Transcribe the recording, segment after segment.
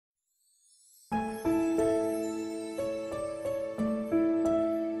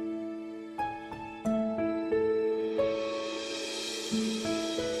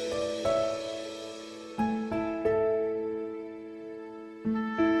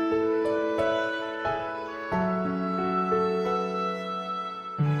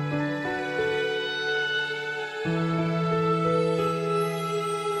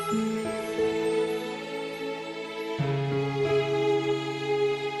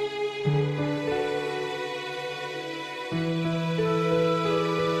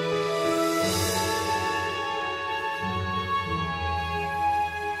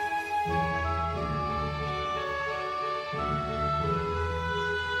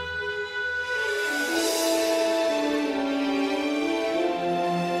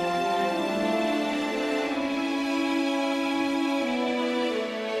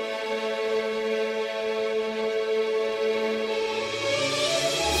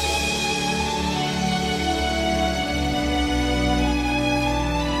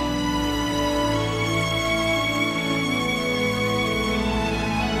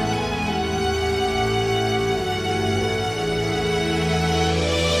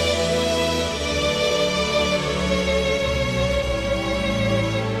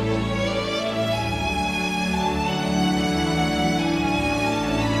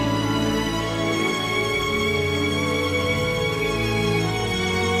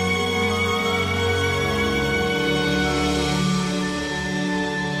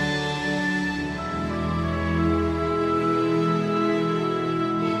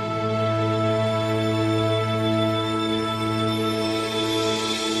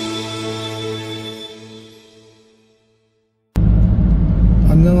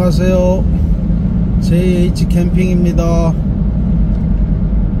안녕하세요. JH 캠핑입니다.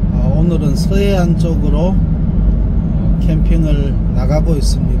 오늘은 서해안 쪽으로 캠핑을 나가고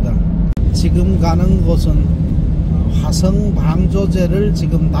있습니다. 지금 가는 곳은 화성방조제를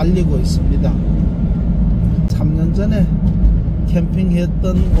지금 달리고 있습니다. 3년 전에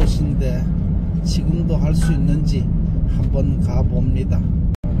캠핑했던 곳인데 지금도 할 수 있는지 한번 가봅니다.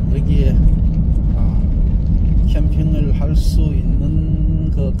 여기에 캠핑을 할 수 있는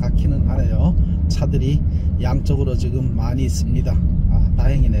것 같기는 하네요. 차들이 양쪽으로 지금 많이 있습니다.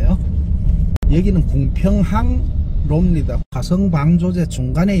 다행이네요. 여기는 궁평항로입니다. 화성방조제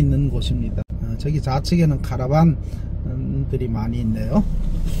중간에 있는 곳입니다. 저기 좌측에는 카라반들이 많이 있네요.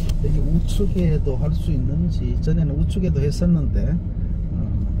 여기 우측에도 할 수 있는지, 전에는 우측에도 했었는데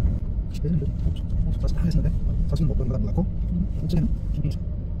사실 못 본 것 같고, 우측에는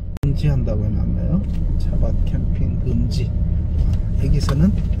금지한다고 해놨네요. 차박 캠핑 금지.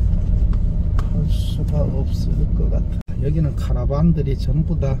 여기서는 할 수가 없을 것 같아. 여기는 카라반들이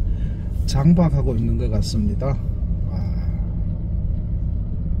전부 다 장박하고 있는 것 같습니다.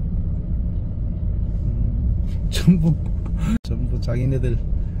 전부 자기네들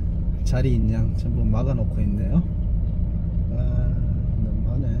자리 있냐 전부 막아 놓고 있네요.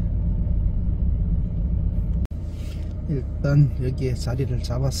 너무하네. 일단 여기에 자리를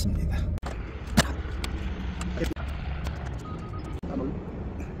잡았습니다.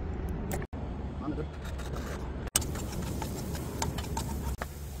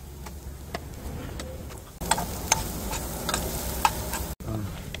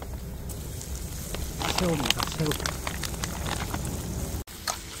 새우입니다. 새우.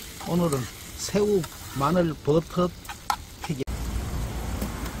 오늘은 새우, 마늘, 버터 튀김.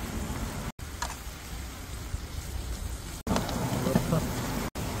 버터.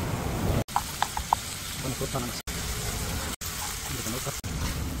 버터 하나 넣을까?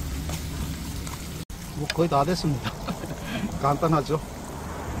 뭐 거의 다 됐습니다. 간단하죠?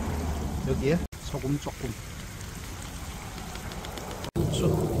 여기에 소금 조금.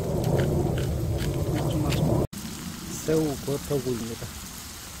 새우 버터구이입니다.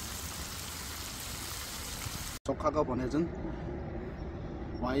 조카가 보내준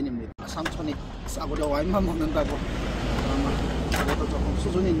와인입니다. 삼촌이 싸구려 와인만 먹는다고 그래도 조금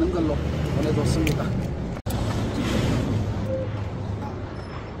수준 있는 걸로 보내줬습니다.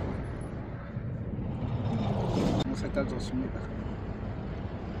 색깔 좋습니다.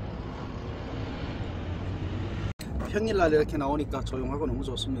 평일날 이렇게 나오니까 조용하고 너무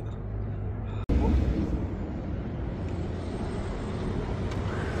좋습니다.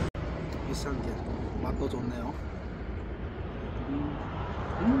 비싼 게 맛도 좋네요.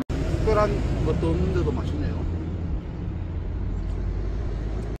 특별한 것도 없는데도 맛있네요.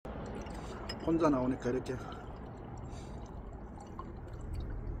 혼자 나오니까 이렇게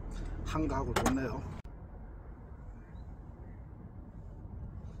한가하고 좋네요.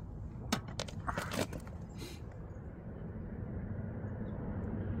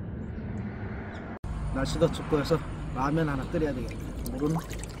 날씨도 춥고 해서 라면 하나 끓여야 되겠네요. 물은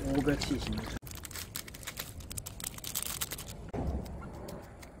 500cc입니다.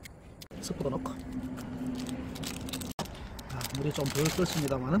 스프도 넣고. 물이 좀 덜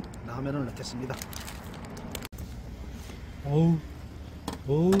끓습니다만은 라면을 넣겠습니다.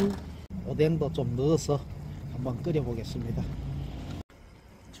 오뎅도 좀 넣어서 한번 끓여 보겠습니다.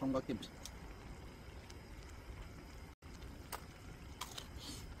 총각김치.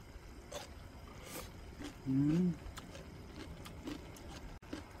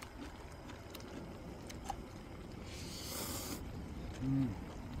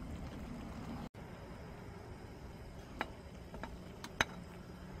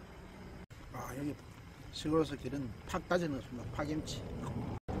 여기 시골에서 기른 팥까지 넣었습니다. 파김치.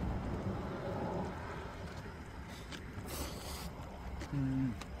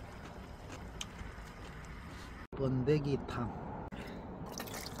 번데기탕.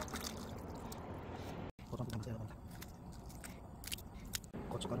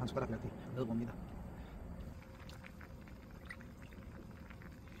 고춧가루 한 숟가락 이렇게 넣어봅니다.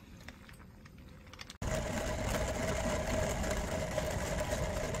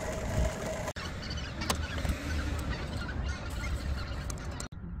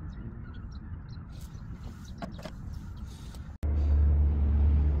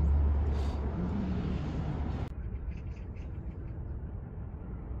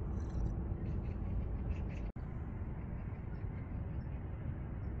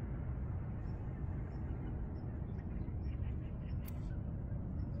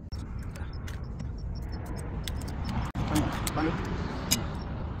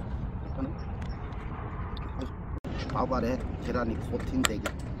 밥알에 계란이 코팅되게.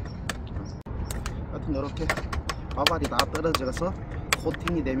 하여튼 이렇게 밥알이 다 떨어져서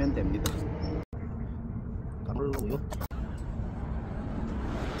코팅이 되면 됩니다. 가물로요.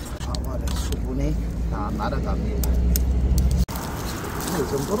 밥알에 수분이 다 날아갑니다. 이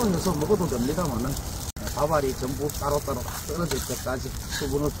정도는 해서 먹어도 됩니다만은 밥알이 전부 따로따로 다 떨어질 때까지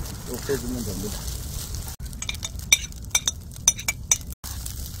수분을 없애주면 됩니다.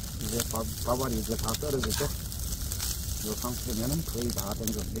 이제 밥알이 이제 다 떨어지죠. 이 상태면은 거의 다 된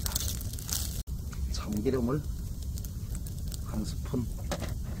겁니다. 참기름을 한 스푼.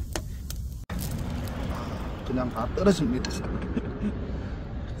 그냥 다 떨어집니다.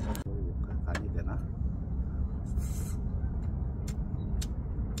 간이 되나?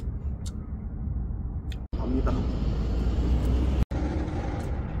 합니다.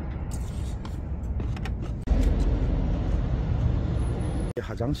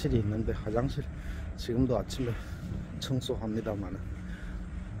 화장실이 있는데 화장실 지금도 아침에 청소합니다만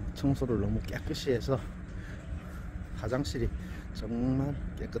청소를 너무 깨끗이 해서 화장실이 정말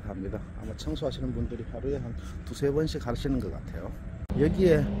깨끗합니다. 아마 청소하시는 분들이 하루에 한 두세 번씩 하시는 것 같아요.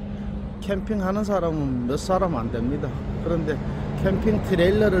 여기에 캠핑하는 사람은 몇 사람 안 됩니다. 그런데 캠핑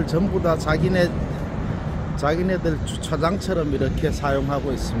트레일러를 전부 다 자기네들 주차장처럼 이렇게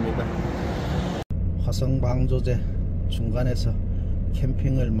사용하고 있습니다. 화성방조제 중간에서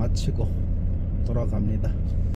캠핑을 마치고 돌아갑니다.